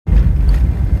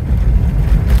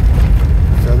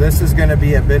this is going to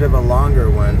be a bit of a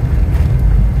longer one.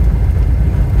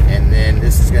 And then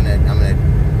this is going to, I'm going to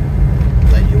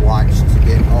let you watch to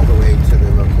get all the way to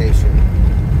the location.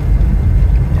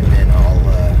 And then I'll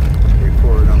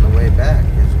record on the way back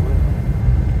as well.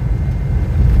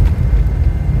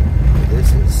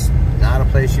 This is not a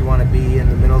place you want to be in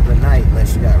the middle of the night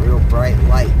unless you got real bright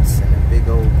lights and a big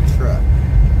old truck.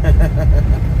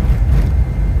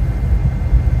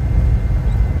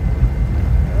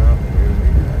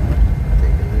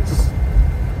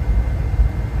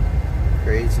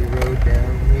 Crazy road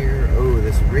down here. Oh,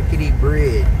 this rickety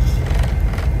bridge.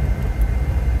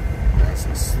 Nice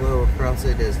and slow across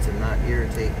it as to not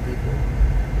irritate people.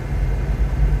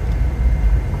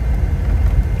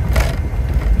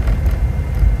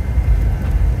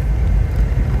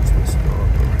 Let's just go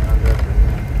up around up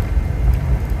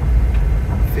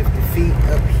and 50 feet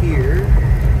up here.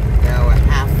 Now a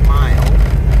half mile.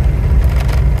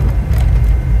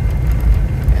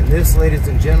 This, ladies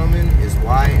and gentlemen, is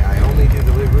why I only do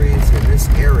deliveries in this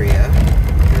area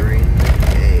during the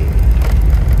day.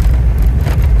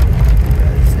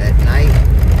 Because at night,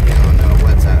 you don't know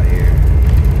what's out here.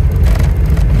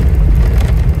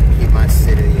 Keep my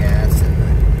city ass in the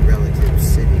relative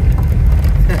city.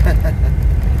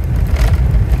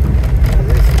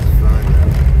 This is fun,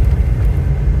 though.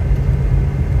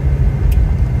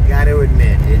 Gotta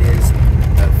admit, it is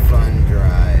a fun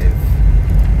drive.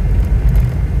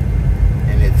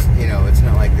 You know, it's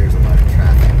not like there's a lot of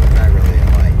traffic, which I really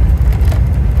like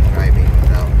driving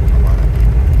without a lot of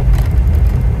people.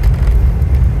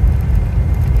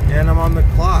 And I'm on the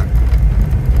clock,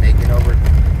 making over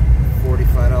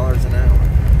 $45 an hour.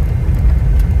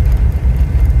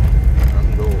 I'm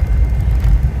gold.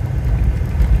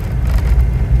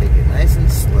 Take it nice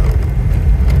and slow.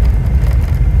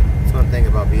 That's one thing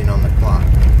about being on the clock.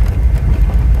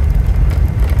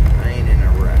 I ain't in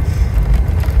a rush.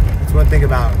 That's one thing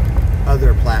about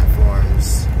other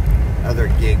platforms, other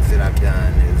gigs that I've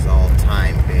done, is all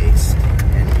time-based,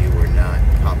 and you were not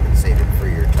compensated for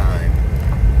your time,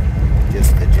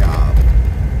 just the job.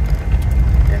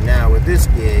 And now with this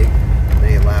gig,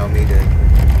 they allow me to,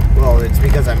 well, it's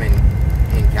because I'm in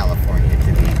California,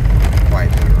 to be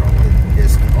quite literal. It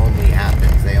just only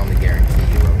happens, they only guarantee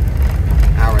you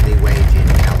an hourly wage in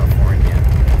California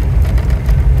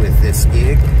with this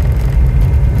gig.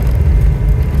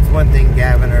 One thing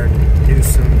Governor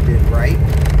Newsom did right,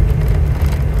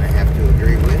 I have to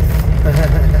agree with.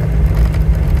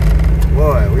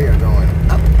 Boy, we are going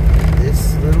up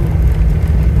this little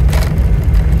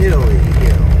hilly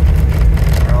hill.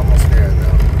 We're almost there,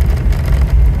 though.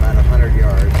 About 100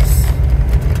 yards.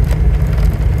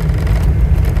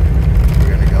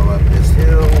 We're going to go up this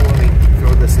hill. Let me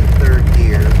throw this in third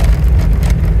gear.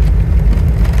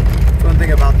 One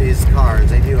thing about these cars,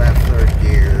 they do have third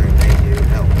gear, and they do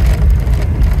help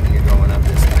when you're going up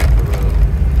this type of road.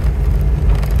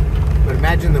 But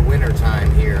imagine the winter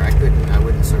time here. I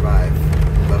wouldn't survive.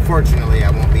 But fortunately, I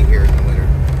won't be here in the winter.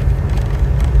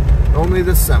 Only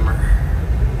the summer.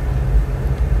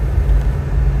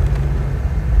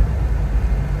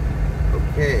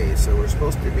 Okay, so we're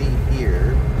supposed to be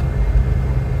here.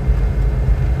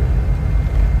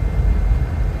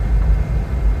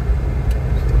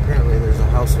 There's a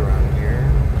house around here,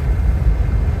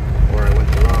 or I went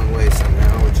the wrong way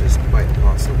somehow, which is quite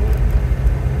possible.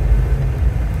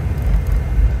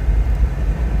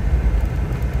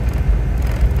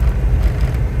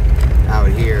 Out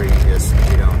here, you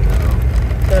don't know.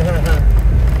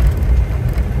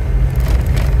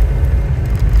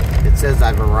 It says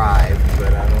I've arrived,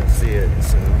 but I don't see it,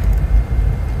 so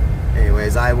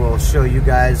anyways, I will show you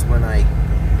guys when I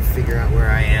figure out where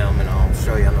I am, and I'll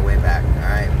show you on the way back.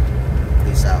 Alright.